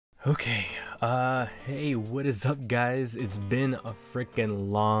Okay, hey, what is up, guys? It's been a freaking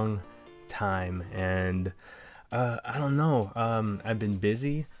long time, and, I don't know, I've been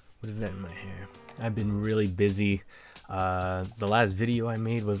busy. What is that in my hair? I've been really busy. The last video I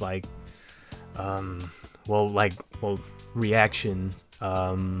made was like, well, reaction.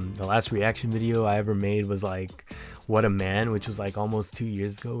 The last reaction video I ever made was like, What a Man, which was like almost 2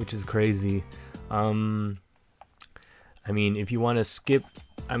 years ago, which is crazy. I mean, if you want to skip,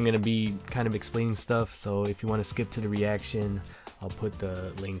 I'm going to be kind of explaining stuff, so if you want to skip to the reaction, I'll put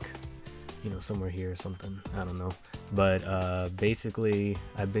the link, somewhere here or something. I don't know. But basically,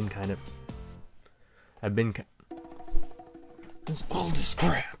 this all this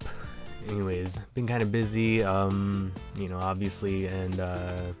crap. Anyways, been kind of busy, obviously,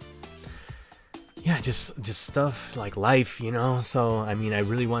 and yeah, just stuff like life, so I mean, I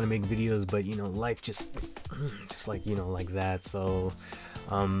really want to make videos, but life just like like that. So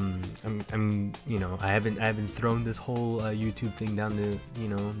I'm I haven't thrown this whole YouTube thing down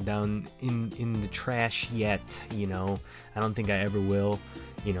down in the trash yet. I don't think I ever will.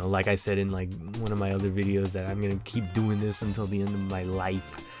 Like I said in like one of my other videos, that I'm gonna keep doing this until the end of my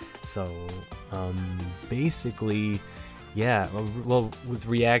life. So basically, yeah, well, with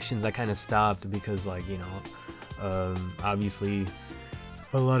reactions I kind of stopped because, like, obviously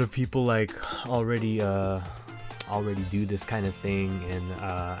a lot of people like already do this kind of thing, and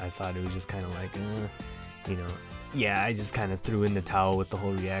I thought it was just kind of like yeah, I just kind of threw in the towel with the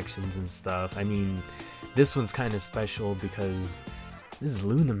whole reactions and stuff. I mean, this one's kind of special because this is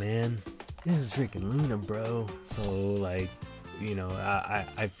LOONA, man. This is freaking LOONA, bro. So like,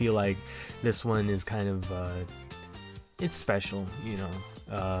 I feel like this one is kind of it's special,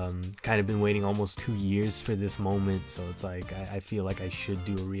 kind of been waiting almost 2 years for this moment, so it's like I feel like I should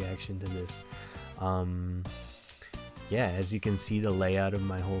do a reaction to this. Yeah, as you can see, the layout of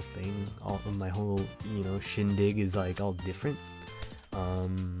my whole thing, all of my whole shindig is like all different.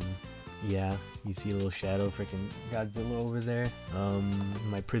 Yeah, you see a little shadow, freaking Godzilla over there,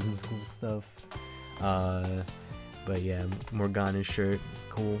 my prison school stuff. But yeah, Morgana's shirt is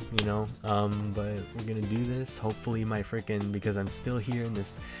cool, but we're gonna do this. Hopefully my freaking, because I'm still here in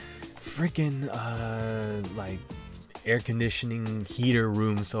this freaking like air conditioning heater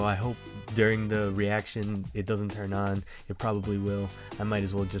room, so I hope during the reaction it doesn't turn on. It probably will. I might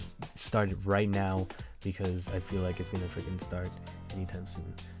as well just start it right now because I feel like it's gonna freaking start anytime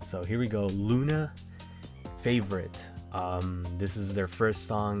soon. So here we go. LOONA, Favorite. This is their first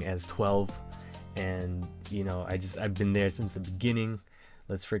song as 12, and I've been there since the beginning.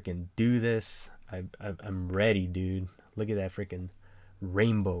 Let's freaking do this. I'm ready, dude. Look at that freaking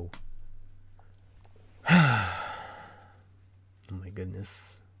rainbow. Oh my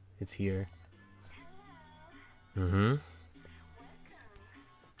goodness, it's here. Thank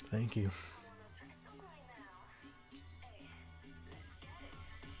you.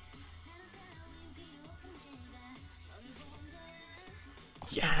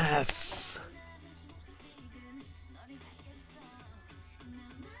 Yes.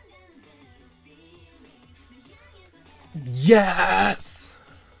 Yes.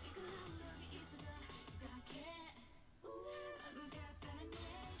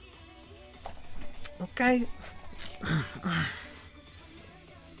 Okay.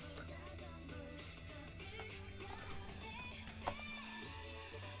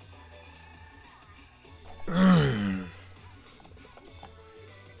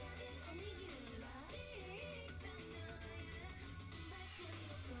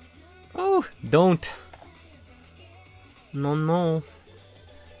 Oh, don't. No, no.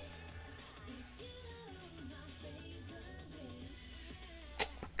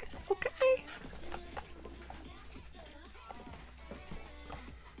 Okay. Okay.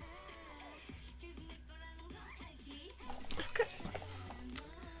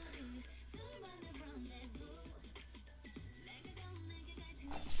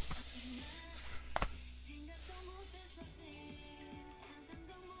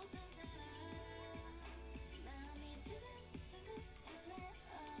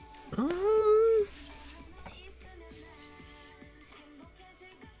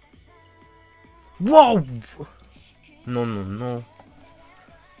 Whoa! No, no, no.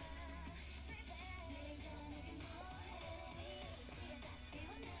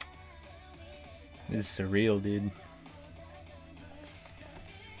 This is surreal, dude.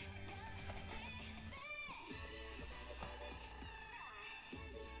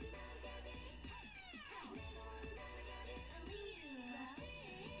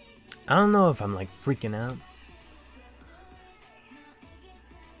 I don't know if I'm like freaking out.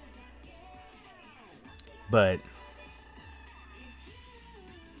 But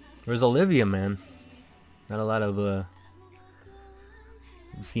Where's Olivia, man? Not a lot of I've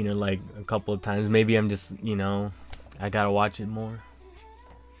seen her like a couple of times. Maybe I'm just, you know, I gotta watch it more.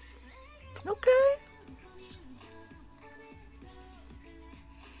 Okay.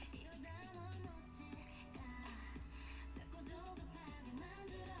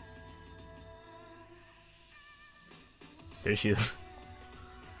 There she is.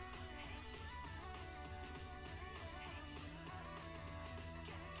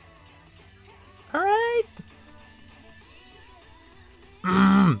 All right.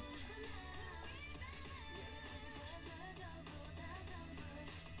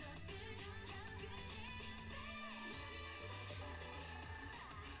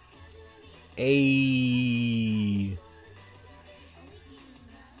 Ayy.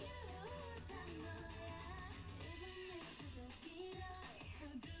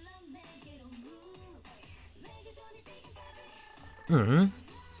 Mm-hmm.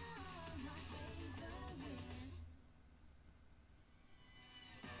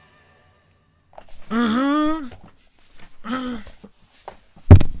 Mm-hmm.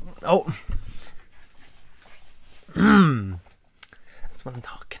 Oh. That's what I'm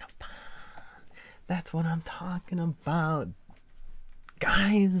talking about. That's what I'm talking about.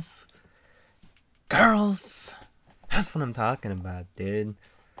 Guys. Girls. That's what I'm talking about, dude.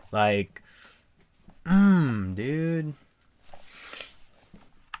 Like, dude.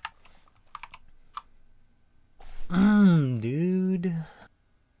 Dude.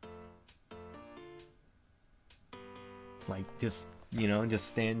 Like, just, you know, just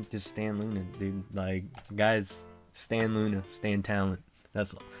stand LOONA, dude. Like, guys, stand LOONA, stand talent.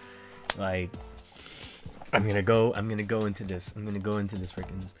 That's like, I'm gonna go into this. I'm gonna go into this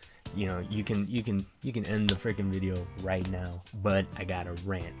freaking, you know, you can end the freaking video right now, but I gotta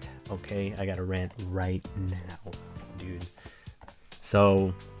rant, okay? I gotta rant right now, dude.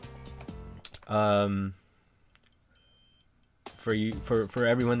 So, for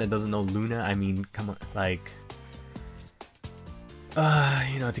everyone that doesn't know LOONA, I mean, come on, like,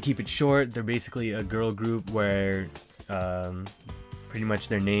 you know, to keep it short, they're basically a girl group where pretty much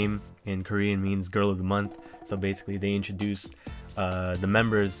their name in Korean means girl of the month. So basically they introduced the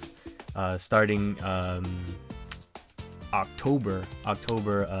members starting October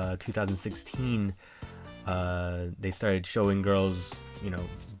 2016. They started showing girls, you know,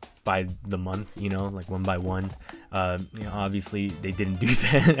 by the month, you know, like one by one. You know, obviously they didn't do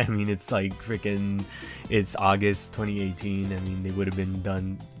that. I mean, it's like freaking, it's August 2018. I mean, they would have been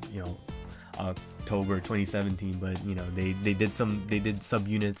done, you know, October 2017, but you know, they did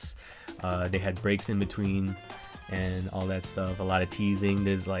subunits. They had breaks in between and all that stuff. A lot of teasing.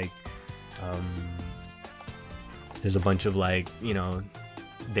 There's like there's a bunch of, like, you know,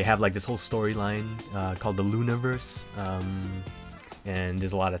 they have like this whole storyline called the LOONAverse. And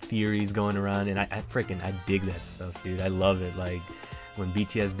there's a lot of theories going around, and I dig that stuff, dude. I love it. Like when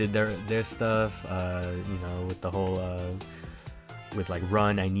BTS did their stuff, you know, with the whole with like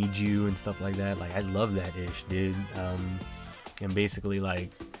Run, I Need You and stuff like that. Like I love that ish, dude. And basically,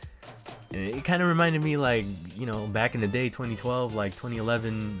 like, it kind of reminded me, like, you know, back in the day, 2012, like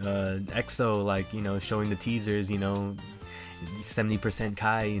 2011, EXO, like, you know, showing the teasers, you know, 70%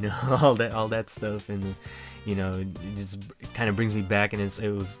 Kai, you know, all that stuff. And you know, it just kind of brings me back, and it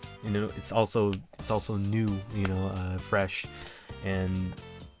was, you know, it's also new, you know, fresh, and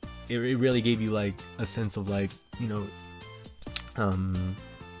it really gave you like a sense of, like, you know,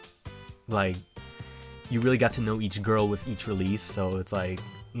 like you really got to know each girl with each release. So it's like,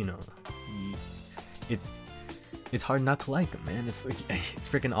 you know, it's hard not to like them, man. It's like, it's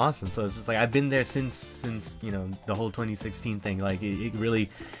freaking awesome. So it's just like, I've been there since you know, the whole 2016 thing. Like it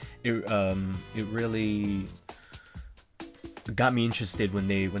really got me interested when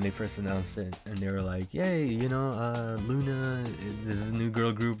they first announced it, and they were like, yay, you know, LOONA, this is a new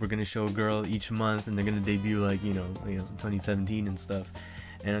girl group, we're gonna show a girl each month, and they're gonna debut, like, you know 2017 and stuff.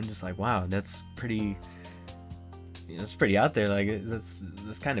 And I'm just like, wow, that's pretty, you know, it's pretty out there. Like that's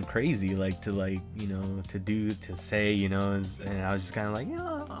kind of crazy, like, to, like, you know, to say, you know. And I was just kind of like,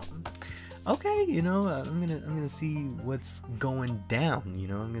 yeah, okay, you know, I'm gonna see what's going down, you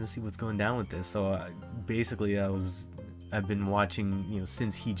know. I'm gonna see what's going down with this. So basically I've been watching, you know,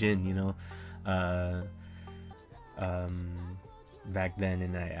 since Heejin, you know, back then,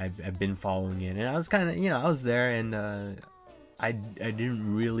 and I've been following it, and I was kind of, you know, I was there, and I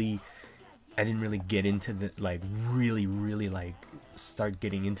didn't really get into the, like, really like start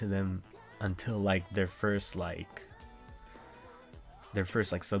getting into them until like their first subunit.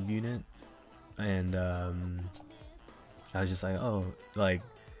 And I was just like, oh, like,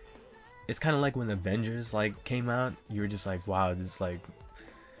 it's kind of like when Avengers, like, came out. You were just like, wow, this, like,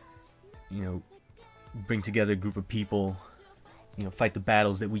 you know, bring together a group of people, you know, fight the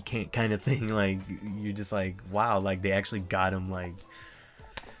battles that we can't, kind of thing. Like, you're just like, wow, like they actually got him like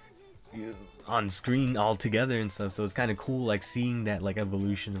on screen all together and stuff. So it's kind of cool, like seeing that like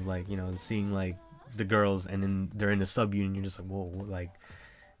evolution of like, you know, seeing like the girls and then they're in the subunit. You're just like, whoa, like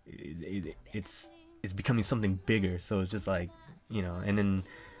it's becoming something bigger. So it's just like, you know, and then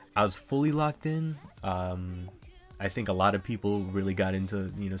I was fully locked in. I think a lot of people really got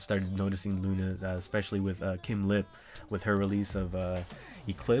into, you know, started noticing LOONA, especially with Kim Lip, with her release of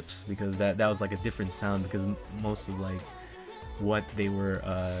Eclipse, because that was like a different sound, because most of like what they were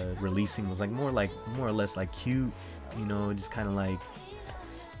releasing was like more or less like cute, you know, just kind of like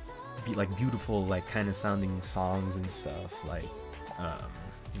beautiful, like kind of sounding songs and stuff,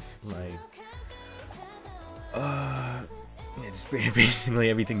 yeah, just basically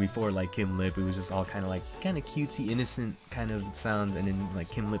everything before like Kim Lip. It was just all kind of cutesy, innocent kind of sounds, and then like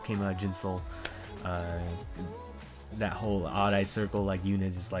Kim Lip came out, Jinsol, that whole Odd Eye Circle like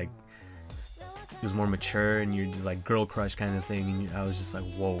unit, just like it was more mature, and you're just like girl crush kind of thing. And I was just like,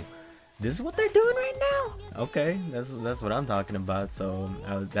 whoa, this is what they're doing right now. Okay, that's what I'm talking about. So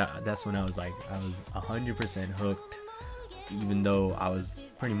that's when I was 100% hooked. Even though I was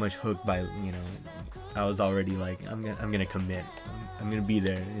pretty much hooked by, you know, I was already like, I'm gonna commit. I'm gonna be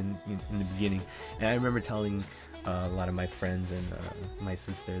there in the beginning. And I remember telling a lot of my friends and my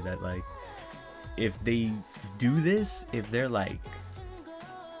sister that like, if they do this, if they're like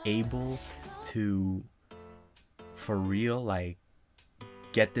able to for real like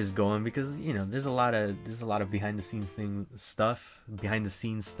get this going, because you know there's a lot of behind the scenes stuff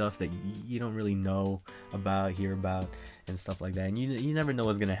that you don't really know about, hear about and stuff like that, and you never know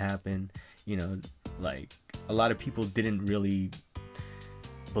what's gonna happen. You know, like a lot of people didn't really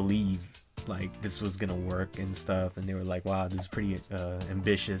believe like this was gonna work and stuff, and they were like, wow, this is pretty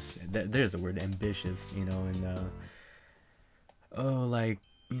ambitious. There's the word, ambitious, you know. And oh, like,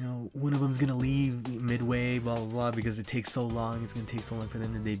 you know, one of them's gonna leave midway, blah blah blah, because it takes so long. It's gonna take so long for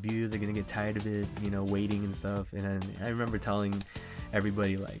them to debut. They're gonna get tired of it, you know, waiting and stuff. And I remember telling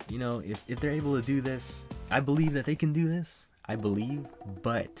everybody, like, you know, if they're able to do this, I believe that they can do this. I believe,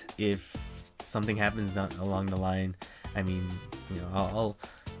 but if something happens down along the line, I mean, you know,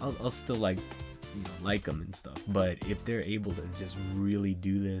 I'll still like, you know, like them and stuff. But if they're able to just really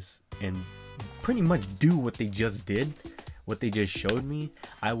do this and pretty much do what they just did, what they just showed me,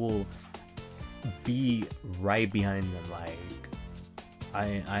 I will be right behind them. Like,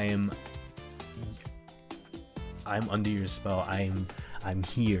 I'm under your spell. I'm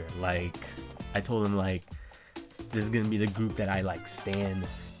here. Like, I told them, like, this is gonna be the group that I like stand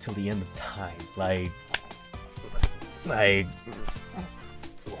till the end of time. Like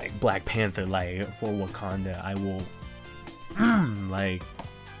Black Panther, like for Wakanda, I will like,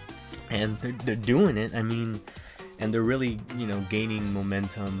 and they're doing it. I mean, and they're really, you know, gaining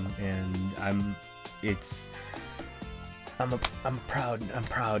momentum, and I'm proud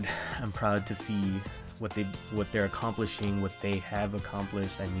to see what they're accomplishing, what they have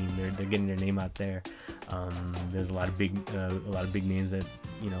accomplished. I mean, they're getting their name out there. There's a lot of big names that,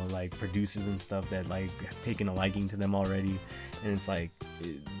 you know, like producers and stuff that like have taken a liking to them already, and it's like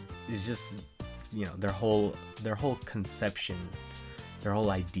it's just, you know, their whole conception, their whole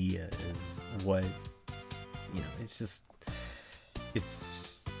idea is what, you know, it's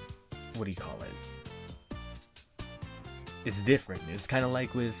what do you call it? It's different. It's kind of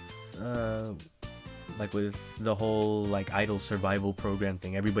like with the whole like idol survival program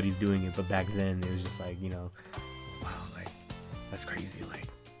thing. Everybody's doing it, but back then it was just like, you know, wow, like that's crazy. Like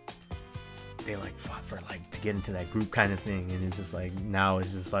they like fought for like to get into that group kind of thing, and it's just like now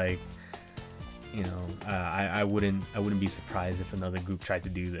it's just like, you know, I wouldn't be surprised if another group tried to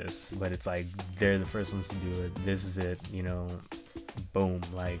do this, but it's like they're the first ones to do it. This is it, you know, boom.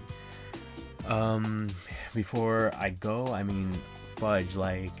 Like before I go, I mean, fudge,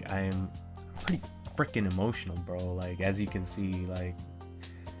 like I'm pretty freaking emotional, bro. Like, as you can see, like,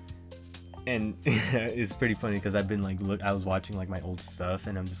 and it's pretty funny because I've been like, I was watching like my old stuff,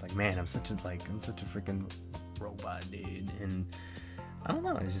 and I'm just like, man, I'm such a freaking robot, dude. And I don't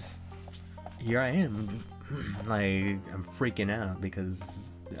know, it's just, here I am, like, I'm freaking out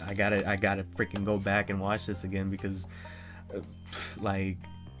because I gotta freaking go back and watch this again, because like,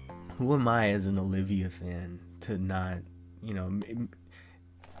 who am I as an Olivia fan to not, you know,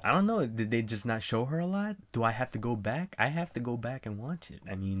 I don't know, did they just not show her a lot? Do I have to go back? I have to go back and watch it.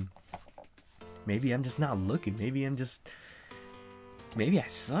 I mean, maybe I'm just not looking. Maybe I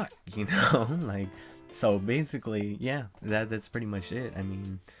suck, you know? Like, so basically, yeah, that's pretty much it. I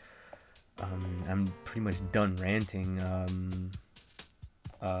mean, I'm pretty much done ranting.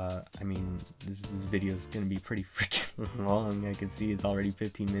 I mean, this video is gonna be pretty freaking long. I can see it's already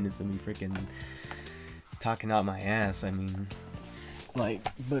 15 minutes of me freaking talking out my ass. I mean, like,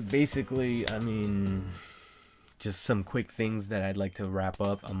 but basically, I mean, just some quick things that I'd like to wrap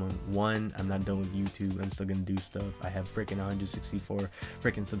up. I'm not done with YouTube. I'm still gonna do stuff. I have freaking 164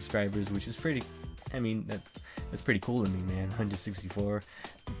 freaking subscribers, which is pretty, I mean, that's pretty cool to me, man. 164.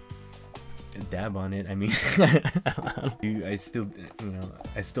 Dab on it. I mean, dude, I still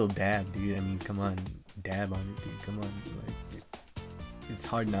dab, dude. I mean, come on, dab on it, dude. Come on, like, it's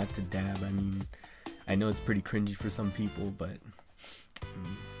hard not to dab. I mean, I know it's pretty cringy for some people, but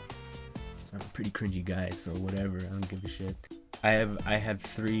I'm a pretty cringy guy, so whatever. I don't give a shit. I have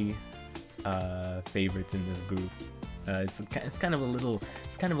 3 favorites in this group. It's kind of a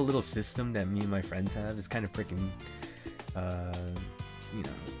little system that me and my friends have. It's kind of freaking you know,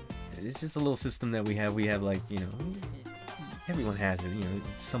 it's just a little system that we have. We have, like, you know, everyone has it. You know,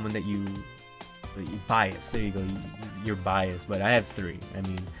 it's someone that you bias. There you go. You're biased. But I have 3. I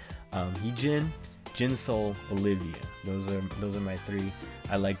mean, Heejin, Jinsol, Olivia. Those are my 3.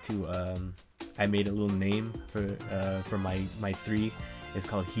 I like to I made a little name for my 3. It's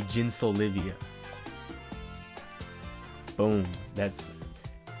called Heejinso Olivia. Boom. That's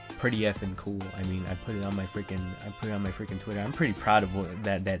pretty effing cool. I mean, I put it on my freaking Twitter. I'm pretty proud of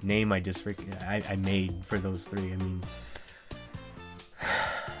that name I just I made for those 3.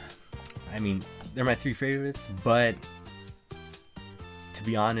 I mean, they're my 3 favorites, but to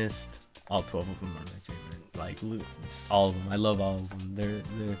be honest, all 12 of them are my favorite. Like, just all of them. I love all of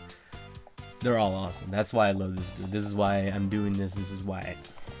them. They're all awesome. That's why I love this group. This is why I'm doing this. This is why,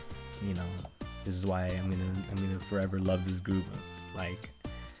 you know, this is why I'm gonna forever love this group. Like,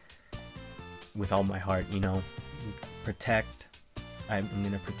 with all my heart, you know. I'm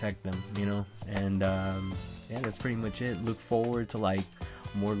gonna protect them, you know. And yeah, that's pretty much it. Look forward to, like,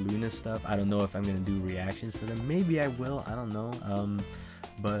 more LOONA stuff. I don't know if I'm gonna do reactions for them. Maybe I will. I don't know.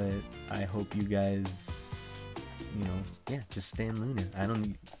 But I hope you guys, you know, yeah, just stand LOONA. I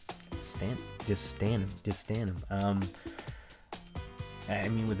don't stand, just stand them. I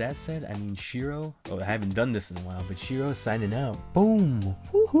mean, with that said, I mean, Shiro. Oh, I haven't done this in a while, but Shiro signing out. Boom.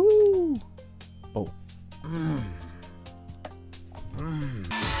 Woohoo. Oh.